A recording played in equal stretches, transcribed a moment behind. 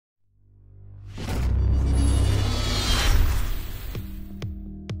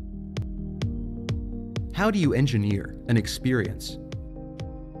How do you engineer an experience?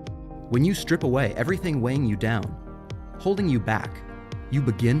 When you strip away everything weighing you down, holding you back, you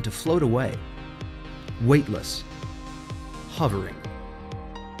begin to float away, weightless, hovering.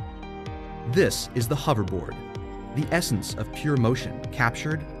 This is the hoverboard, the essence of pure motion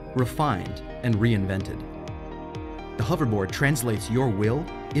captured, refined, and reinvented. The hoverboard translates your will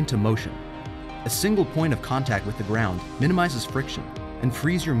into motion. A single point of contact with the ground minimizes friction and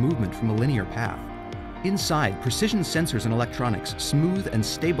frees your movement from a linear path. Inside, precision sensors and electronics smooth and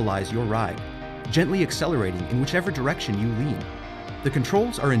stabilize your ride, gently accelerating in whichever direction you lean. The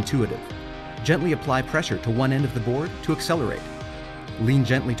controls are intuitive. Gently apply pressure to one end of the board to accelerate. Lean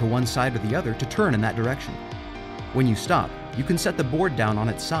gently to one side or the other to turn in that direction. When you stop, you can set the board down on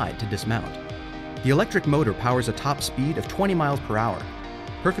its side to dismount. The electric motor powers a top speed of 20 miles per hour,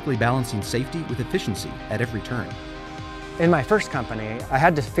 perfectly balancing safety with efficiency at every turn. In my first company, I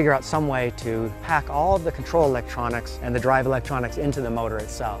had to figure out some way to pack all of the control electronics and the drive electronics into the motor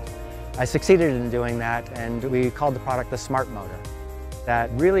itself. I succeeded in doing that, and we called the product the Smart Motor. That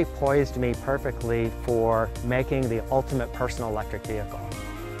really poised me perfectly for making the ultimate personal electric vehicle.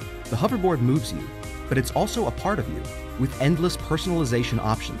 The hoverboard moves you, but it's also a part of you, with endless personalization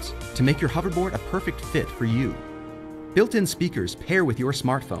options to make your hoverboard a perfect fit for you. Built-in speakers pair with your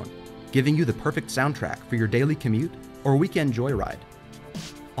smartphone, giving you the perfect soundtrack for your daily commute or weekend joyride.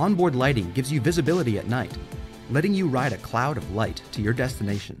 Onboard lighting gives you visibility at night, letting you ride a cloud of light to your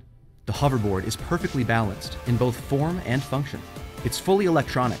destination. The hoverboard is perfectly balanced in both form and function. It's fully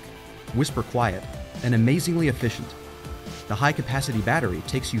electronic, whisper quiet, and amazingly efficient. The high-capacity battery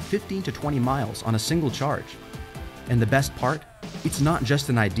takes you 15 to 20 miles on a single charge. And the best part, it's not just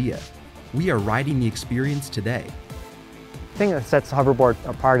an idea. We are riding the experience today. The thing that sets the hoverboard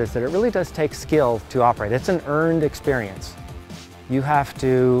apart is that it really does take skill to operate. It's an earned experience. You have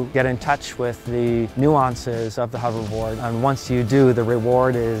to get in touch with the nuances of the hoverboard, and once you do, the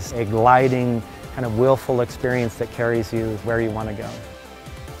reward is a gliding, kind of willful experience that carries you where you want to go.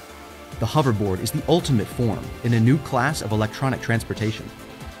 The hoverboard is the ultimate form in a new class of electronic transportation,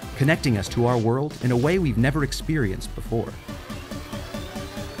 connecting us to our world in a way we've never experienced before.